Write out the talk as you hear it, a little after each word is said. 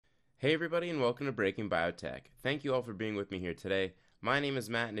Hey everybody and welcome to Breaking Biotech. Thank you all for being with me here today. My name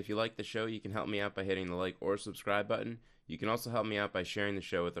is Matt, and if you like the show, you can help me out by hitting the like or subscribe button. You can also help me out by sharing the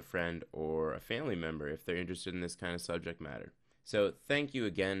show with a friend or a family member if they're interested in this kind of subject matter. So thank you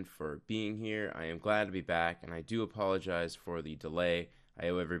again for being here. I am glad to be back, and I do apologize for the delay. I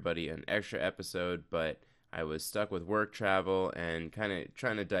owe everybody an extra episode, but I was stuck with work travel and kind of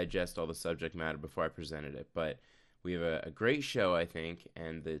trying to digest all the subject matter before I presented it. But we have a great show, I think,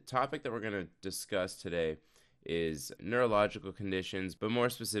 and the topic that we're going to discuss today is neurological conditions, but more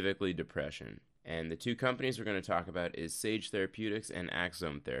specifically depression. And the two companies we're going to talk about is Sage Therapeutics and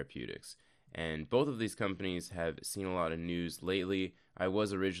Axsome Therapeutics. And both of these companies have seen a lot of news lately. I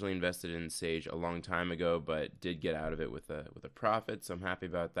was originally invested in Sage a long time ago, but did get out of it with a profit, so I'm happy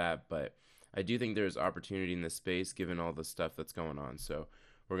about that. But I do think there's opportunity in this space given all the stuff that's going on. So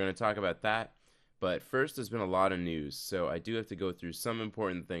we're going to talk about that. But first, there's been a lot of news, so I do have to go through some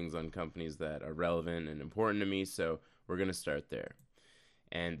important things on companies that are relevant and important to me, so we're going to start there.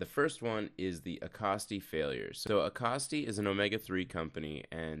 And the first one is the Acasti failures. So Acasti is an omega-3 company,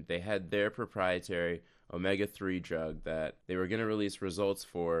 and they had their proprietary omega-3 drug that they were going to release results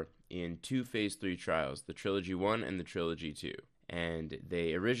for in two phase 3 trials, the Trilogy 1 and the Trilogy 2. And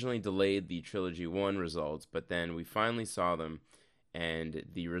they originally delayed the Trilogy 1 results, but then we finally saw them, and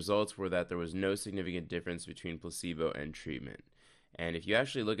the results were that there was no significant difference between placebo and treatment. And if you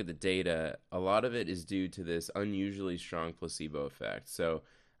actually look at the data, a lot of it is due to this unusually strong placebo effect. So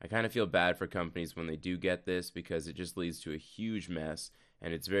I kind of feel bad for companies when they do get this because it just leads to a huge mess,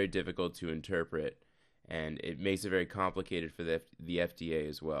 and it's very difficult to interpret, and it makes it very complicated for the FDA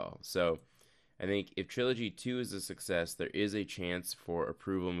as well. So I think if Trilogy 2 is a success, there is a chance for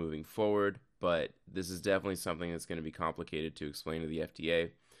approval moving forward, but this is definitely something that's going to be complicated to explain to the FDA.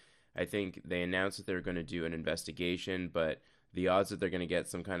 I think they announced that they're going to do an investigation, but the odds that they're going to get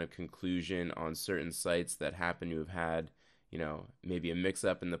some kind of conclusion on certain sites that happen to have had, maybe a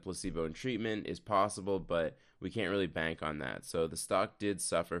mix-up in the placebo and treatment is possible, but we can't really bank on that. So the stock did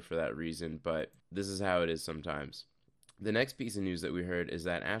suffer for that reason, but this is how it is sometimes. The next piece of news that we heard is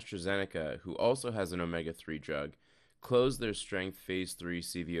that AstraZeneca, who also has an omega-3 drug, closed their strength phase 3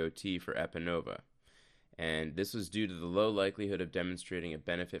 CVOT for Epanova. And this was due to the low likelihood of demonstrating a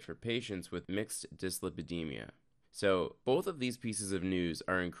benefit for patients with mixed dyslipidemia. So both of these pieces of news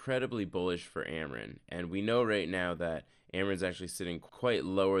are incredibly bullish for Amarin, and we know right now that Amarin's actually sitting quite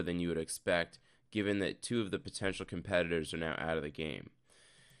lower than you would expect, given that two of the potential competitors are now out of the game.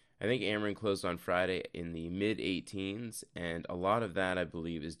 I think Amarin closed on Friday in the mid-18s, and a lot of that, I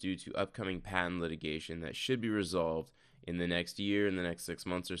believe, is due to upcoming patent litigation that should be resolved in the next year, in the next 6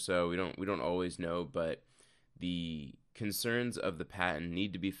 months or so. We don't always know, but the concerns of the patent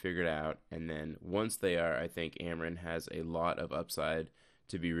need to be figured out, and then once they are, I think Amarin has a lot of upside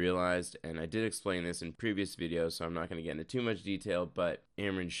to be realized, and I did explain this in previous videos, so I'm not going to get into too much detail, but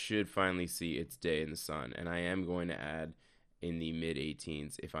Amarin should finally see its day in the sun, and I am going to add in the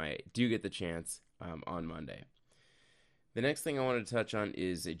mid-18s if I do get the chance on Monday. The next thing I wanted to touch on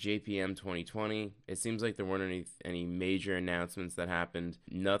is JPM 2020. It seems like there weren't any major announcements that happened.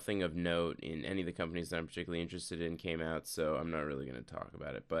 Nothing of note in any of the companies that I'm particularly interested in came out, so I'm not really going to talk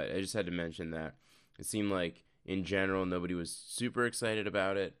about it. But I just had to mention that it seemed like, in general, nobody was super excited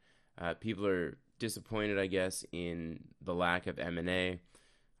about it. People are disappointed, I guess, in the lack of M&A.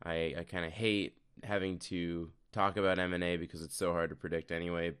 I kind of hate having to talk about M&A because it's so hard to predict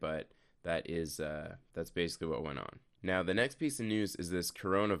anyway, but that's basically what went on. Now, the next piece of news is this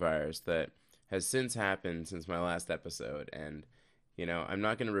coronavirus that has since happened since my last episode, and I'm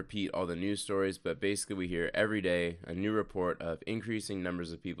not going to repeat all the news stories, but basically we hear every day a new report of increasing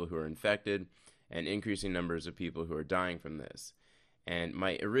numbers of people who are infected and increasing numbers of people who are dying from this. And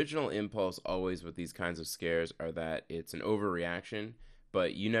my original impulse always with these kinds of scares are that it's an overreaction,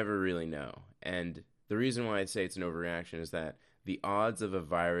 but you never really know. And the reason why I say it's an overreaction is that the odds of a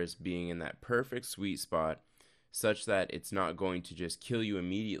virus being in that perfect sweet spot such that it's not going to just kill you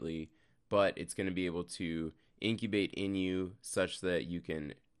immediately, but it's going to be able to incubate in you such that you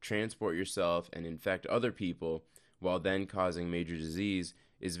can transport yourself and infect other people while then causing major disease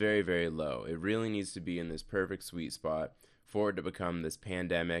is very, very low. It really needs to be in this perfect sweet spot for it to become this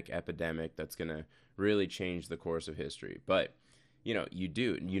pandemic, epidemic that's going to really change the course of history. But you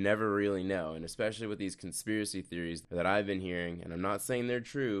never really know. And especially with these conspiracy theories that I've been hearing, and I'm not saying they're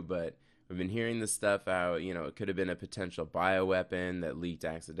true, but I've been hearing this stuff out, it could have been a potential bioweapon that leaked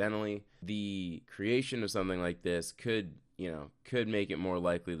accidentally. The creation of something like this could make it more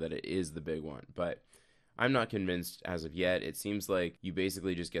likely that it is the big one. But I'm not convinced as of yet. It seems like you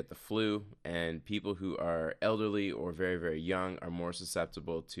basically just get the flu, and people who are elderly or very, very young are more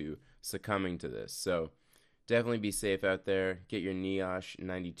susceptible to succumbing to this. So definitely be safe out there. Get your NIOSH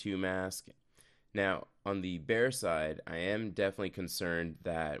 92 mask. Now, on the bear side, I am definitely concerned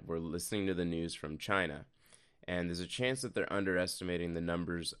that we're listening to the news from China, and there's a chance that they're underestimating the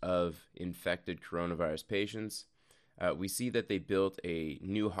numbers of infected coronavirus patients. We see that they built a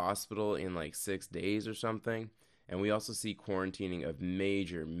new hospital in like 6 days or something, and we also see quarantining of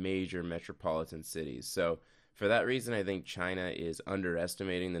major, major metropolitan cities. So, for that reason, I think China is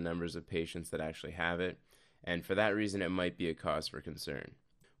underestimating the numbers of patients that actually have it, and for that reason, it might be a cause for concern.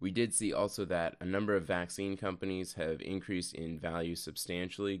 We did see also that a number of vaccine companies have increased in value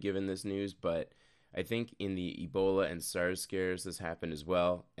substantially given this news, but I think in the Ebola and SARS scares this happened as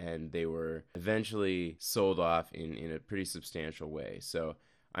well, and they were eventually sold off in a pretty substantial way. So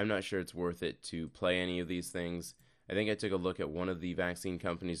I'm not sure it's worth it to play any of these things. I think I took a look at one of the vaccine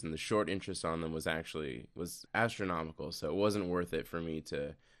companies, and the short interest on them was astronomical, so it wasn't worth it for me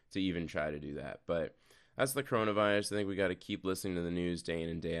to even try to do that. But that's the coronavirus. I think we got to keep listening to the news day in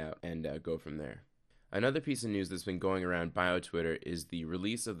and day out and go from there. Another piece of news that's been going around BioTwitter is the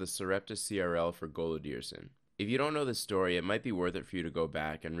release of the Sarepta CRL for golodirsen. If you don't know the story, it might be worth it for you to go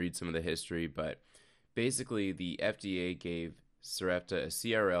back and read some of the history, but basically the FDA gave Sarepta a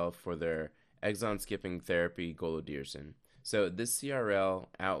CRL for their exon skipping therapy golodirsen. So this CRL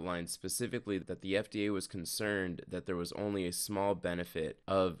outlined specifically that the FDA was concerned that there was only a small benefit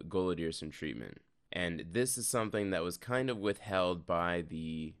of golodirsen treatment. And this is something that was kind of withheld by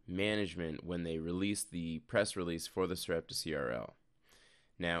the management when they released the press release for the Sarepta CRL.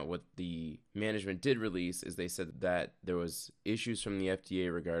 Now, what the management did release is they said that there was issues from the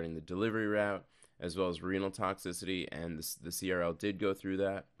FDA regarding the delivery route, as well as renal toxicity, and the CRL did go through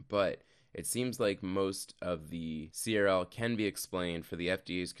that. But it seems like most of the CRL can be explained for the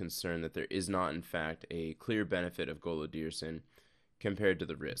FDA's concern that there is not, in fact, a clear benefit of golodirsen compared to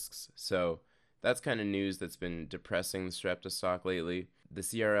the risks. So that's kind of news that's been depressing the Sarepta stock lately. The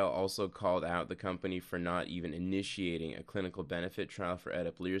CRL also called out the company for not even initiating a clinical benefit trial for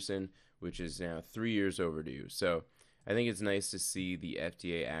eteplirsen, which is now 3 years overdue. So I think it's nice to see the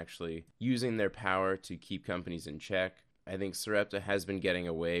FDA actually using their power to keep companies in check. I think Sarepta has been getting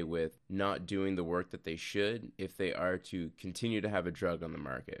away with not doing the work that they should if they are to continue to have a drug on the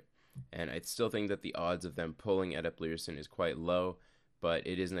market. And I still think that the odds of them pulling eteplirsen is quite low, but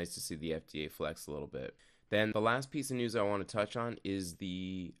it is nice to see the FDA flex a little bit. Then the last piece of news I want to touch on is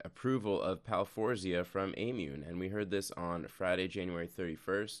the approval of Palforzia from Aimmune, and we heard this on Friday, January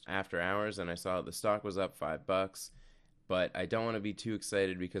 31st, after hours, and I saw the stock was up $5, but I don't want to be too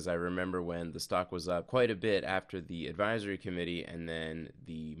excited because I remember when the stock was up quite a bit after the advisory committee, and then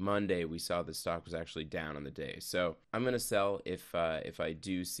the Monday we saw the stock was actually down on the day. So I'm going to sell if I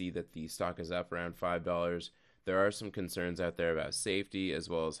do see that the stock is up around $5. There are some concerns out there about safety as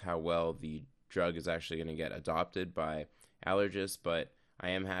well as how well the drug is actually going to get adopted by allergists, but I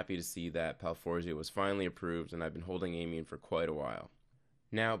am happy to see that Palforzia was finally approved, and I've been holding Aimmune for quite a while.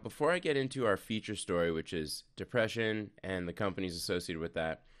 Now, before I get into our feature story, which is depression and the companies associated with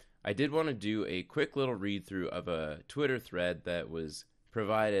that, I did want to do a quick little read-through of a Twitter thread that was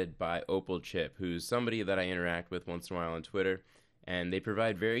provided by Opal Chip, who's somebody that I interact with once in a while on Twitter, and they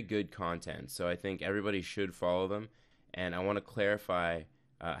provide very good content, so I think everybody should follow them. And I want to clarify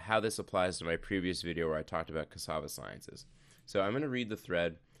how this applies to my previous video where I talked about Cassava Sciences. So I'm going to read the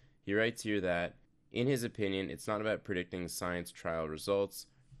thread. He writes here that, in his opinion, it's not about predicting science trial results.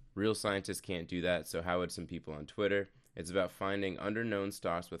 Real scientists can't do that, so how would some people on Twitter? It's about finding underknown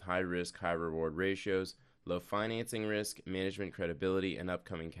stocks with high risk, high reward ratios, low financing risk, management credibility, and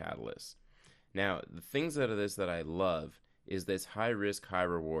upcoming catalysts. Now, the things out of this that I love is this high risk, high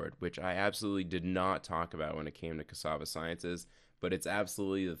reward, which I absolutely did not talk about when it came to Cassava Sciences, but it's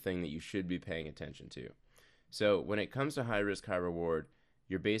absolutely the thing that you should be paying attention to. So when it comes to high risk, high reward,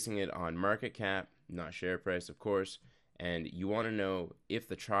 you're basing it on market cap, not share price, of course, and you want to know if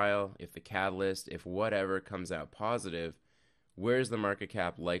the trial, if the catalyst, if whatever comes out positive, where's the market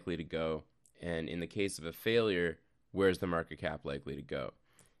cap likely to go? And in the case of a failure, where's the market cap likely to go?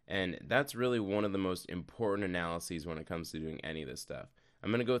 And that's really one of the most important analyses when it comes to doing any of this stuff. I'm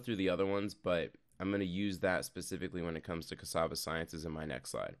going to go through the other ones, but I'm going to use that specifically when it comes to Cassava Sciences in my next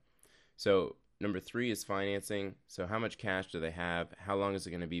slide. So number 3 is financing. So how much cash do they have? How long is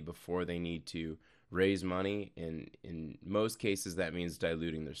it going to be before they need to raise money? In most cases, that means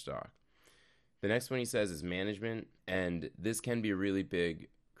diluting their stock. The next one he says is management, and this can be a really big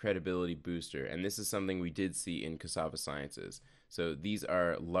credibility booster, and this is something we did see in Cassava Sciences. So these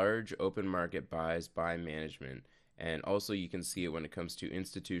are large open market buys by management. And also you can see it when it comes to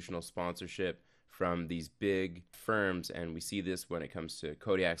institutional sponsorship from these big firms, and we see this when it comes to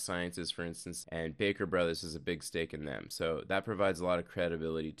Kodiak Sciences, for instance, and Baker Brothers is a big stake in them. So that provides a lot of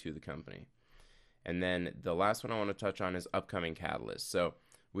credibility to the company. And then the last one I want to touch on is upcoming catalysts. So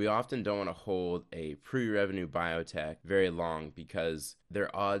we often don't want to hold a pre-revenue biotech very long because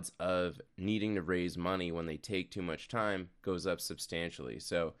their odds of needing to raise money when they take too much time goes up substantially.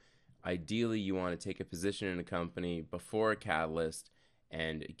 So ideally, you want to take a position in a company before a catalyst,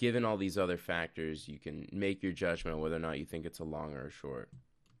 and given all these other factors, you can make your judgment whether or not you think it's a long or a short.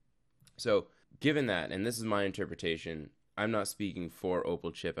 So given that, and this is my interpretation, I'm not speaking for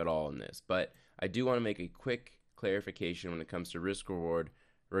Opal Chip at all in this, but I do want to make a quick clarification when it comes to risk reward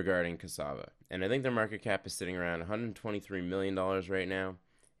regarding Cassava. And I think their market cap is sitting around $123 million right now,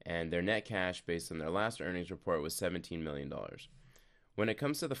 and their net cash based on their last earnings report was $17 million. When it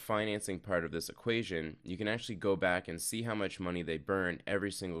comes to the financing part of this equation, you can actually go back and see how much money they burn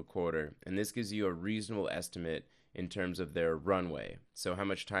every single quarter, and this gives you a reasonable estimate in terms of their runway, so how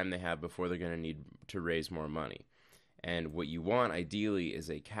much time they have before they're going to need to raise more money. And what you want ideally is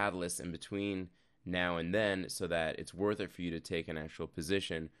a catalyst in between now and then so that it's worth it for you to take an actual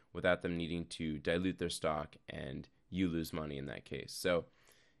position without them needing to dilute their stock and you lose money in that case. So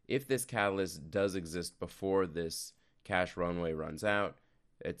if this catalyst does exist before this cash runway runs out,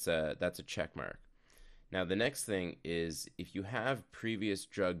 that's a check mark. Now the next thing is if you have previous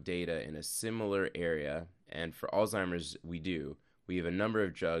drug data in a similar area, and for Alzheimer's we have a number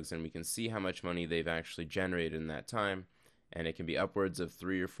of drugs and we can see how much money they've actually generated in that time, and it can be upwards of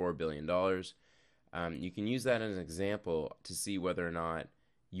 $3 or $4 billion. You can use that as an example to see whether or not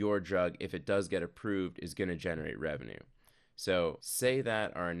your drug, if it does get approved, is going to generate revenue. So say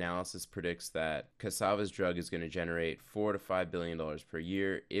that our analysis predicts that Cassava's drug is going to generate $4 to $5 billion per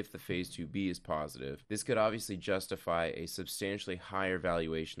year if the phase 2B is positive. This could obviously justify a substantially higher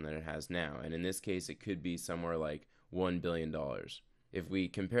valuation than it has now, and in this case it could be somewhere like $1 billion. If we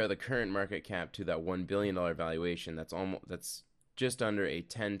compare the current market cap to that $1 billion valuation, that's just under a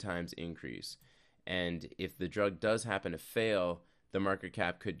 10 times increase. And if the drug does happen to fail, the market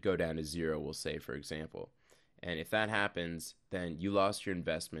cap could go down to zero, we'll say, for example. And if that happens, then you lost your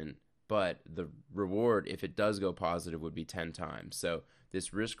investment, but the reward, if it does go positive, would be 10 times. So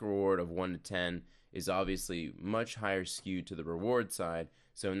this risk reward of 1 to 10 is obviously much higher skewed to the reward side.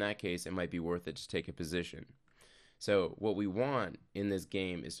 So in that case, it might be worth it to take a position. So what we want in this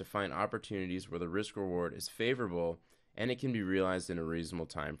game is to find opportunities where the risk reward is favorable and it can be realized in a reasonable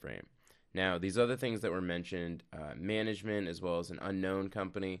time frame. Now, these other things that were mentioned, management as well as an unknown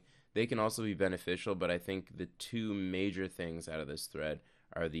company, they can also be beneficial, but I think the two major things out of this thread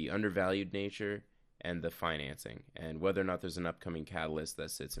are the undervalued nature and the financing, and whether or not there's an upcoming catalyst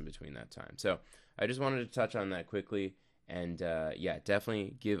that sits in between that time. So I just wanted to touch on that quickly, and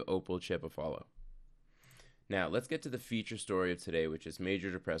definitely give Opal Chip a follow. Now, let's get to the feature story of today, which is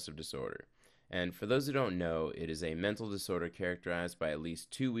major depressive disorder. And for those who don't know, it is a mental disorder characterized by at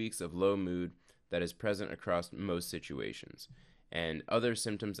least 2 weeks of low mood that is present across most situations. And other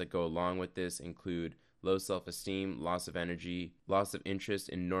symptoms that go along with this include low self-esteem, loss of energy, loss of interest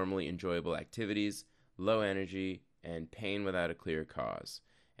in normally enjoyable activities, low energy, and pain without a clear cause.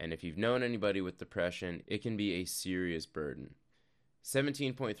 And if you've known anybody with depression, it can be a serious burden.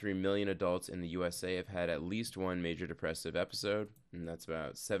 17.3 million adults in the USA have had at least one major depressive episode, and that's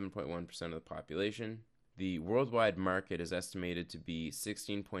about 7.1% of the population. The worldwide market is estimated to be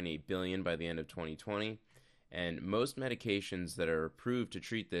 $16.8 billion by the end of 2020, and most medications that are approved to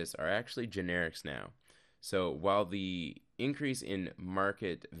treat this are actually generics now. So while the increase in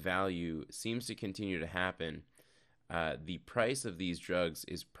market value seems to continue to happen, the price of these drugs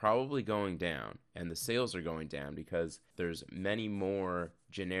is probably going down, and the sales are going down because there's many more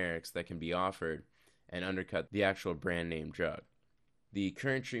generics that can be offered and undercut the actual brand name drug. The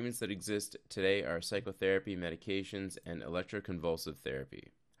current treatments that exist today are psychotherapy, medications, and electroconvulsive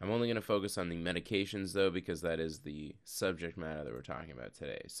therapy. I'm only going to focus on the medications though because that is the subject matter that we're talking about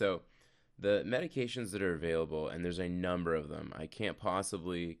today. So the medications that are available, and there's a number of them. I can't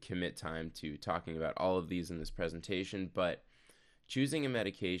possibly commit time to talking about all of these in this presentation, but choosing a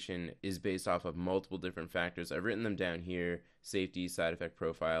medication is based off of multiple different factors. I've written them down here: safety, side effect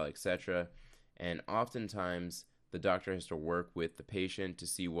profile, etc. And oftentimes the doctor has to work with the patient to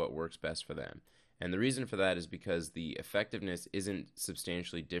see what works best for them. And the reason for that is because the effectiveness isn't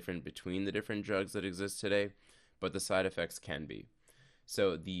substantially different between the different drugs that exist today, but the side effects can be.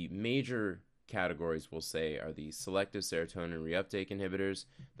 So the major categories, we'll say, are the selective serotonin reuptake inhibitors.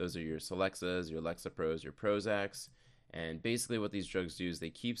 Those are your Celexas, your Lexapros, your Prozacs. And basically what these drugs do is they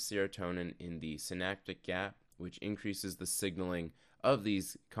keep serotonin in the synaptic gap, which increases the signaling of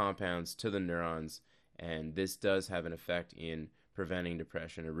these compounds to the neurons, and this does have an effect in preventing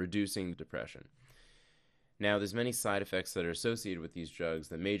depression or reducing depression. Now, there's many side effects that are associated with these drugs,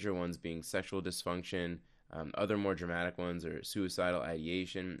 the major ones being sexual dysfunction. Other more dramatic ones are suicidal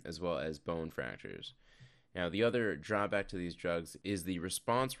ideation, as well as bone fractures. Now, the other drawback to these drugs is the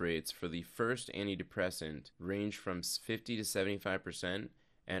response rates for the first antidepressant range from 50 to 75%,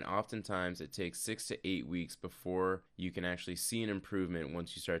 and oftentimes it takes 6 to 8 weeks before you can actually see an improvement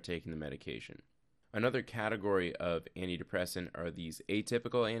once you start taking the medication. Another category of antidepressant are these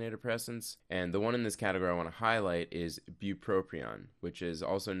atypical antidepressants, and the one in this category I want to highlight is bupropion, which is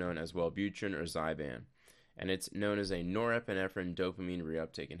also known as Wellbutrin or Zyban, and it's known as a norepinephrine dopamine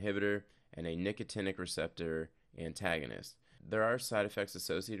reuptake inhibitor and a nicotinic receptor antagonist. There are side effects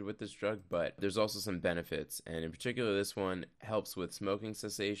associated with this drug, but there's also some benefits, and in particular this one helps with smoking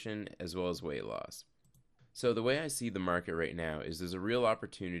cessation as well as weight loss. So the way I see the market right now is there's a real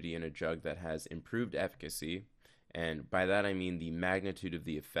opportunity in a drug that has improved efficacy, and by that I mean the magnitude of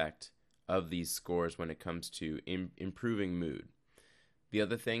the effect of these scores when it comes to improving mood. The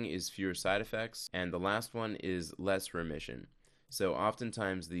other thing is fewer side effects, and the last one is less remission. So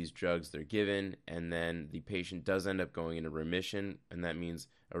oftentimes these drugs, they're given and then the patient does end up going into remission, and that means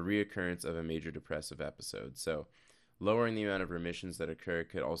a reoccurrence of a major depressive episode. So lowering the amount of remissions that occur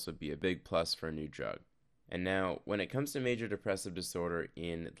could also be a big plus for a new drug. And now, when it comes to major depressive disorder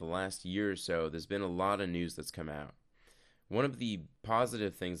in the last year or so, there's been a lot of news that's come out. One of the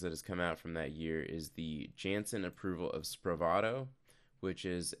positive things that has come out from that year is the Janssen approval of Spravato, which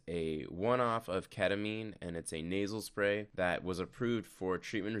is a one-off of ketamine, and it's a nasal spray that was approved for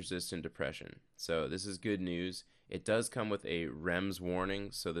treatment-resistant depression. So this is good news. It does come with a REMS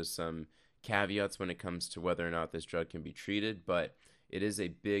warning, so there's some caveats when it comes to whether or not this drug can be treated, but it is a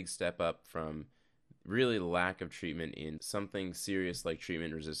big step up from really the lack of treatment in something serious like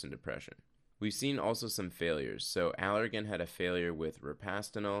treatment-resistant depression. We've seen also some failures. So Allergan had a failure with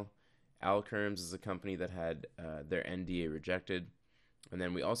Repastinel. Alkermes is a company that had their NDA rejected. And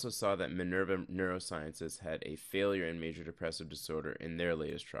then we also saw that Minerva Neurosciences had a failure in major depressive disorder in their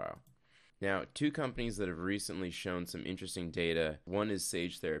latest trial. Now, two companies that have recently shown some interesting data. One is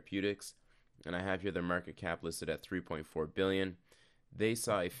Sage Therapeutics, and I have here their market cap listed at $3.4 billion. They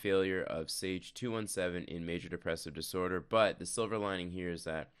saw a failure of Sage 217 in major depressive disorder, but the silver lining here is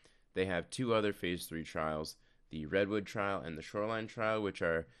that they have two other phase 3 trials, the Redwood trial and the Shoreline trial, which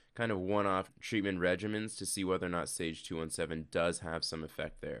are kind of one-off treatment regimens to see whether or not Sage 217 does have some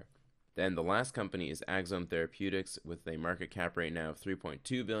effect there. Then the last company is Axsome Therapeutics with a market cap right now of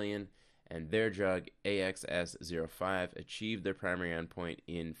 $3.2 billion, and their drug AXS-05 achieved their primary endpoint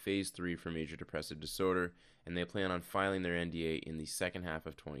in phase 3 for major depressive disorder, and they plan on filing their NDA in the second half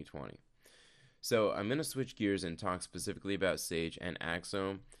of 2020. So I'm going to switch gears and talk specifically about Sage and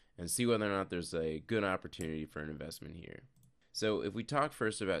Axsome and see whether or not there's a good opportunity for an investment here. So if we talk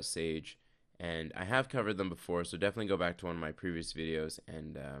first about Sage, and I have covered them before, so definitely go back to one of my previous videos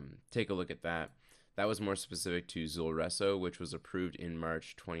and take a look at that. That was more specific to Zulresso, which was approved in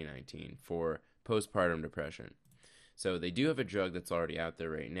March 2019 for postpartum depression. So they do have a drug that's already out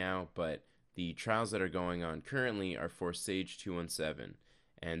there right now, but the trials that are going on currently are for Sage 217,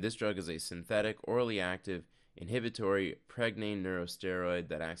 and this drug is a synthetic, orally active, inhibitory pregnane neurosteroid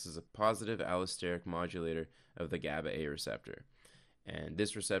that acts as a positive allosteric modulator of the GABA A receptor. And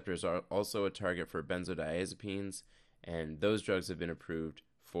this receptor is also a target for benzodiazepines, and those drugs have been approved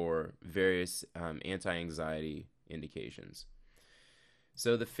for various anti-anxiety indications.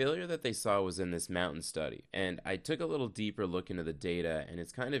 So the failure that they saw was in this mountain study, and I took a little deeper look into the data, and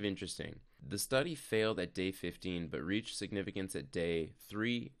it's kind of interesting. The study failed at day 15, but reached significance at day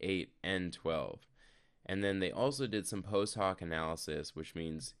 3, 8, and 12. And then they also did some post hoc analysis, which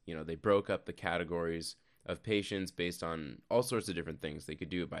means, they broke up the categories of patients based on all sorts of different things. They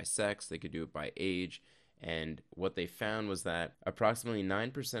could do it by sex, they could do it by age, and what they found was that approximately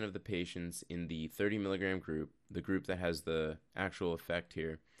 9% of the patients in the 30 milligram group, the group that has the actual effect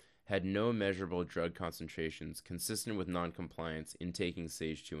here, had no measurable drug concentrations consistent with noncompliance in taking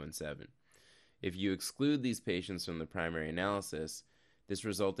Sage 217. If you exclude these patients from the primary analysis, this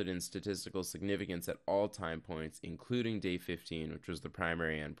resulted in statistical significance at all time points, including day 15, which was the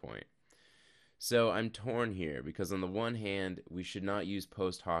primary endpoint. So I'm torn here because on the one hand, we should not use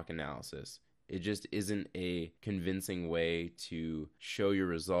post hoc analysis. It just isn't a convincing way to show your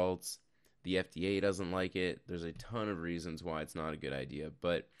results. The FDA doesn't like it. There's a ton of reasons why it's not a good idea.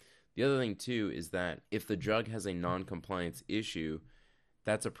 But the other thing too is that if the drug has a non-compliance issue,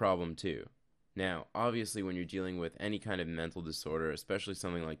 that's a problem too. Now, obviously, when you're dealing with any kind of mental disorder, especially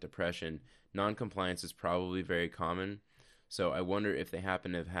something like depression, noncompliance is probably very common. So I wonder if they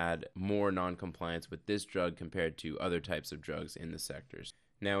happen to have had more noncompliance with this drug compared to other types of drugs in the sectors.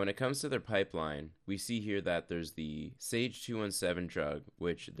 Now, when it comes to their pipeline, we see here that there's the Sage 217 drug,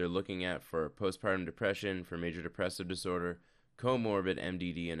 which they're looking at for postpartum depression, for major depressive disorder, comorbid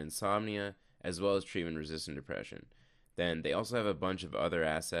MDD and insomnia, as well as treatment-resistant depression. Then they also have a bunch of other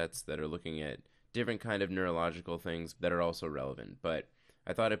assets that are looking at different kind of neurological things that are also relevant. But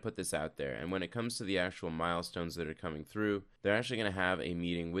I thought I'd put this out there. And when it comes to the actual milestones that are coming through, they're actually going to have a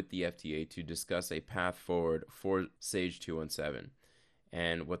meeting with the FDA to discuss a path forward for Sage 217.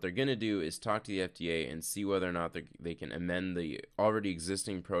 And what they're going to do is talk to the FDA and see whether or not they can amend the already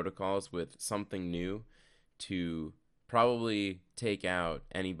existing protocols with something new to probably take out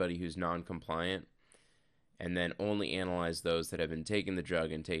anybody who's non-compliant and then only analyze those that have been taking the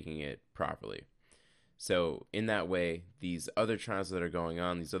drug and taking it properly. So in that way, these other trials that are going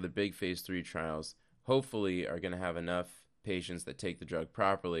on, these other big phase 3 trials, hopefully are going to have enough patients that take the drug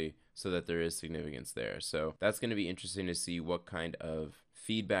properly so that there is significance there. So that's going to be interesting to see what kind of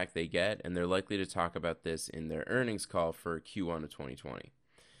feedback they get, and they're likely to talk about this in their earnings call for Q1 of 2020.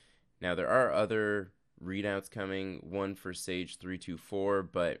 Now, there are other readouts coming, one for Sage 324,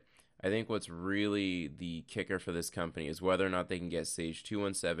 but I think what's really the kicker for this company is whether or not they can get Sage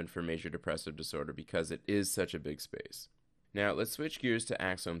 217 for major depressive disorder, because it is such a big space. Now, let's switch gears to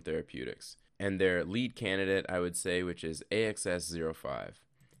Axsome Therapeutics and their lead candidate, I would say, which is AXS-05.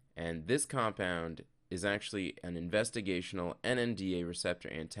 And this compound is actually an investigational NMDA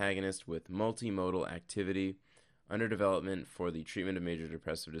receptor antagonist with multimodal activity under development for the treatment of major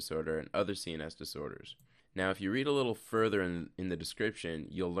depressive disorder and other CNS disorders. Now, if you read a little further in the description,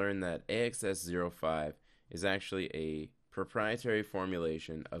 you'll learn that AXS-05 is actually a proprietary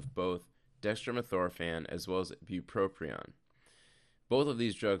formulation of both dextromethorphan as well as bupropion. Both of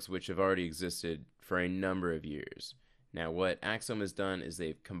these drugs which have already existed for a number of years. Now, what Axsome has done is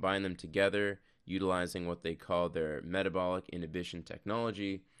they've combined them together, utilizing what they call their metabolic inhibition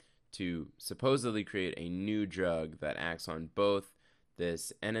technology to supposedly create a new drug that acts on both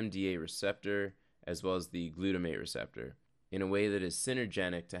this NMDA receptor as well as the glutamate receptor in a way that is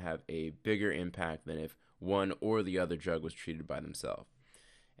synergenic to have a bigger impact than if one or the other drug was treated by themselves.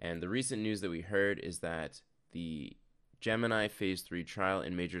 And the recent news that we heard is that the Gemini phase 3 trial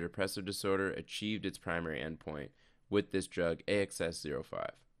in major depressive disorder achieved its primary endpoint with this drug AXS-05.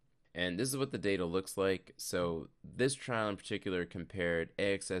 And this is what the data looks like. So this trial in particular compared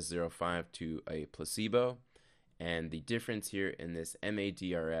AXS-05 to a placebo. And the difference here in this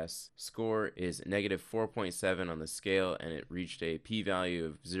MADRS score is negative 4.7 on the scale, and it reached a p-value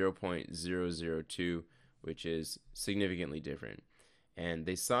of 0.002, which is significantly different. And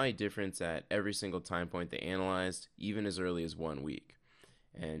they saw a difference at every single time point they analyzed, even as early as 1 week.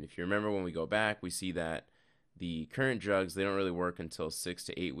 And if you remember, when we go back, we see that the current drugs, they don't really work until 6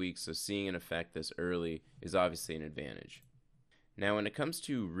 to 8 weeks, so seeing an effect this early is obviously an advantage. Now, when it comes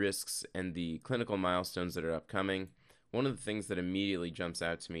to risks and the clinical milestones that are upcoming, one of the things that immediately jumps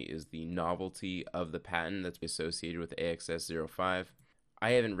out to me is the novelty of the patent that's associated with AXS-05.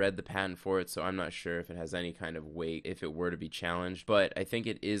 I haven't read the patent for it, so I'm not sure if it has any kind of weight if it were to be challenged, but I think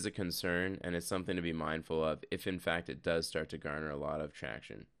it is a concern, and it's something to be mindful of if in fact it does start to garner a lot of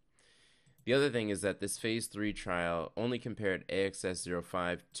traction. The other thing is that this phase 3 trial only compared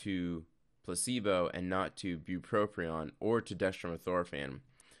AXS-05 to placebo and not to bupropion or to dextromethorphan.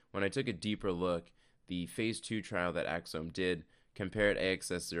 When I took a deeper look, the phase 2 trial that Axsome did compared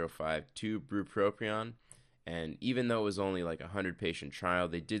AXS-05 to bupropion, and even though it was only like a 100-patient trial,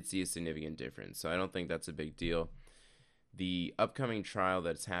 they did see a significant difference, so I don't think that's a big deal. The upcoming trial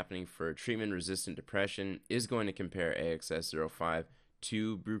that's happening for treatment-resistant depression is going to compare AXS-05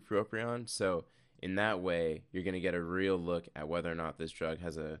 to bupropion, so in that way, you're going to get a real look at whether or not this drug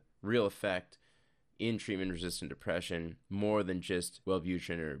has a real effect in treatment-resistant depression more than just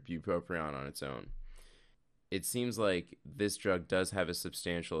Wellbutrin or bupropion on its own. It seems like this drug does have a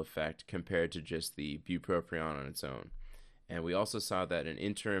substantial effect compared to just the bupropion on its own. And we also saw that an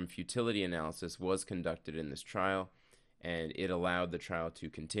interim futility analysis was conducted in this trial, and it allowed the trial to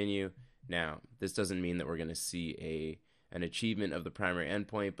continue. Now, this doesn't mean that we're going to see an achievement of the primary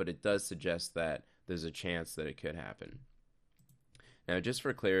endpoint, but it does suggest that there's a chance that it could happen. Now, just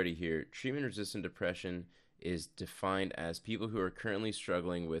for clarity here, treatment-resistant depression is defined as people who are currently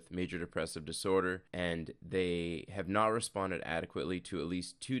struggling with major depressive disorder and they have not responded adequately to at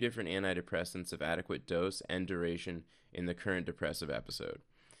least 2 different antidepressants of adequate dose and duration in the current depressive episode.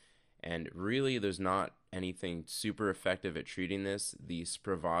 And really, there's not anything super effective at treating this. The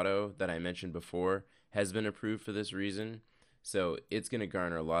Spravato that I mentioned before has been approved for this reason. So it's going to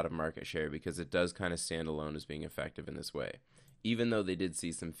garner a lot of market share because it does kind of stand alone as being effective in this way, even though they did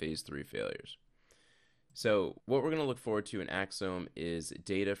see some phase 3 failures. So what we're going to look forward to in Axsome is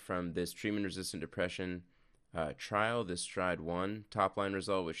data from this treatment-resistant depression trial, this STRIDE-1 top-line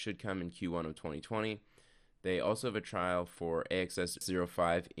result, which should come in Q1 of 2020. They also have a trial for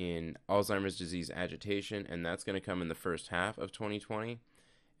AXS-05 in Alzheimer's disease agitation, and that's going to come in the first half of 2020.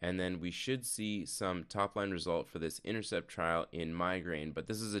 And then we should see some top-line result for this INTERCEPT trial in migraine, but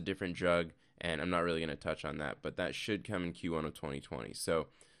this is a different drug, and I'm not really going to touch on that, but that should come in Q1 of 2020. So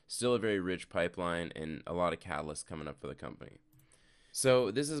still a very rich pipeline and a lot of catalysts coming up for the company.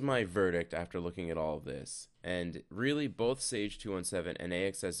 So this is my verdict after looking at all of this. And really, both SAGE-217 and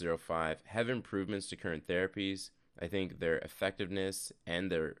AXS-05 have improvements to current therapies. I think their effectiveness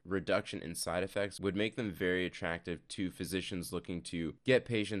and their reduction in side effects would make them very attractive to physicians looking to get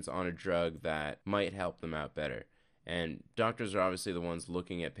patients on a drug that might help them out better. And doctors are obviously the ones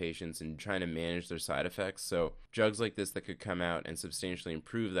looking at patients and trying to manage their side effects. So drugs like this that could come out and substantially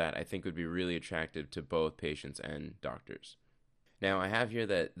improve that, I think would be really attractive to both patients and doctors. Now, I have here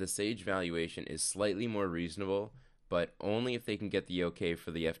that the SAGE valuation is slightly more reasonable, but only if they can get the okay for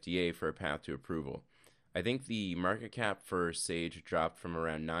the FDA for a path to approval. I think the market cap for SAGE dropped from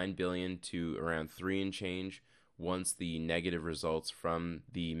around $9 billion to around $3 and change once the negative results from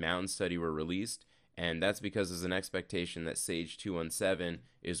the Mountain study were released. And that's because there's an expectation that SAGE-217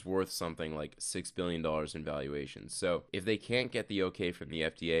 is worth something like $6 billion in valuation. So if they can't get the okay from the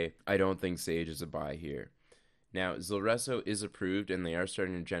FDA, I don't think SAGE is a buy here. Now, Zulresso is approved, and they are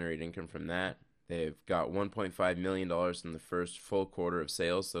starting to generate income from that. They've got $1.5 million in the first full quarter of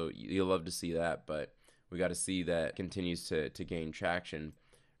sales, so you'll love to see that, but we got to see that continues to gain traction.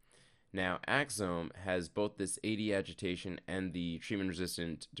 Now, Axsome has both this AD agitation and the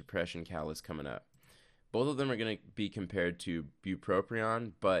treatment-resistant depression catalyst coming up. Both of them are going to be compared to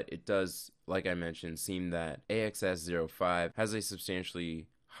bupropion, but it does, like I mentioned, seem that AXS-05 has a substantially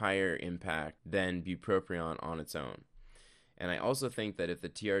higher impact than bupropion on its own. And I also think that if the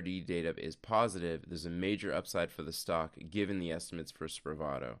TRD data is positive, there's a major upside for the stock given the estimates for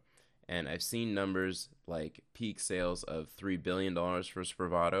Spravato. And I've seen numbers like peak sales of $3 billion for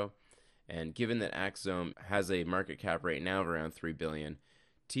Spravato. And given that Axsome has a market cap right now of around $3 billion,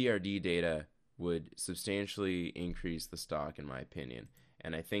 TRD data would substantially increase the stock, in my opinion.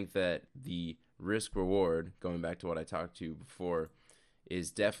 And I think that the risk reward, going back to what I talked to before, is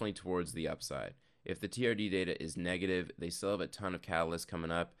definitely towards the upside. If the TRD data is negative, they still have a ton of catalysts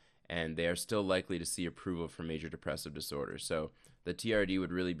coming up, and they are still likely to see approval for major depressive disorder. So the TRD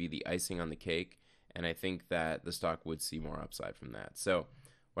would really be the icing on the cake, and I think that the stock would see more upside from that. So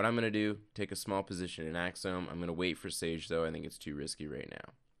what I'm going to do, take a small position in Axsome. I'm going to wait for Sage, though. I think it's too risky right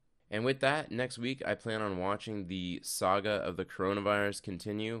now. And with that, next week, I plan on watching the saga of the coronavirus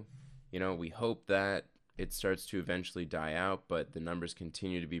continue. You know, we hope that it starts to eventually die out, but the numbers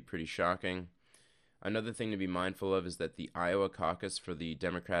continue to be pretty shocking. Another thing to be mindful of is that the Iowa caucus for the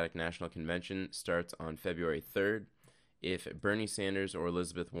Democratic National Convention starts on February 3rd. If Bernie Sanders or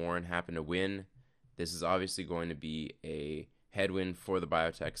Elizabeth Warren happen to win, this is obviously going to be a headwind for the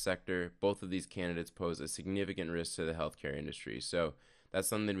biotech sector. Both of these candidates pose a significant risk to the healthcare industry, so that's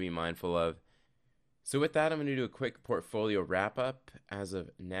something to be mindful of. So with that, I'm going to do a quick portfolio wrap-up as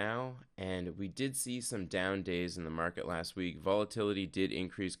of now, and we did see some down days in the market last week. Volatility did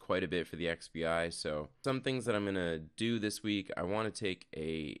increase quite a bit for the XBI, so some things that I'm going to do this week, I want to take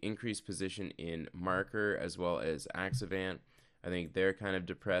a increased position in Marker as well as Axovant. I think they're kind of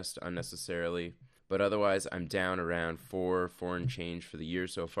depressed unnecessarily, but otherwise I'm down around 4 and change for the year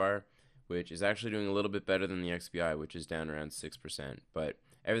so far, which is actually doing a little bit better than the XBI, which is down around 6%, but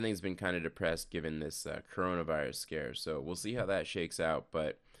everything's been kind of depressed given this coronavirus scare. So we'll see how that shakes out.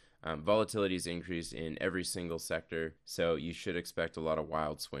 But volatility has increased in every single sector. So you should expect a lot of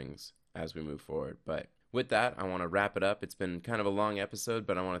wild swings as we move forward. But with that, I want to wrap it up. It's been kind of a long episode,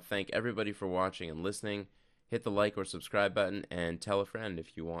 but I want to thank everybody for watching and listening. Hit the like or subscribe button and tell a friend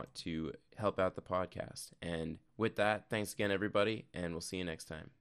if you want to help out the podcast. And with that, thanks again, everybody, and we'll see you next time.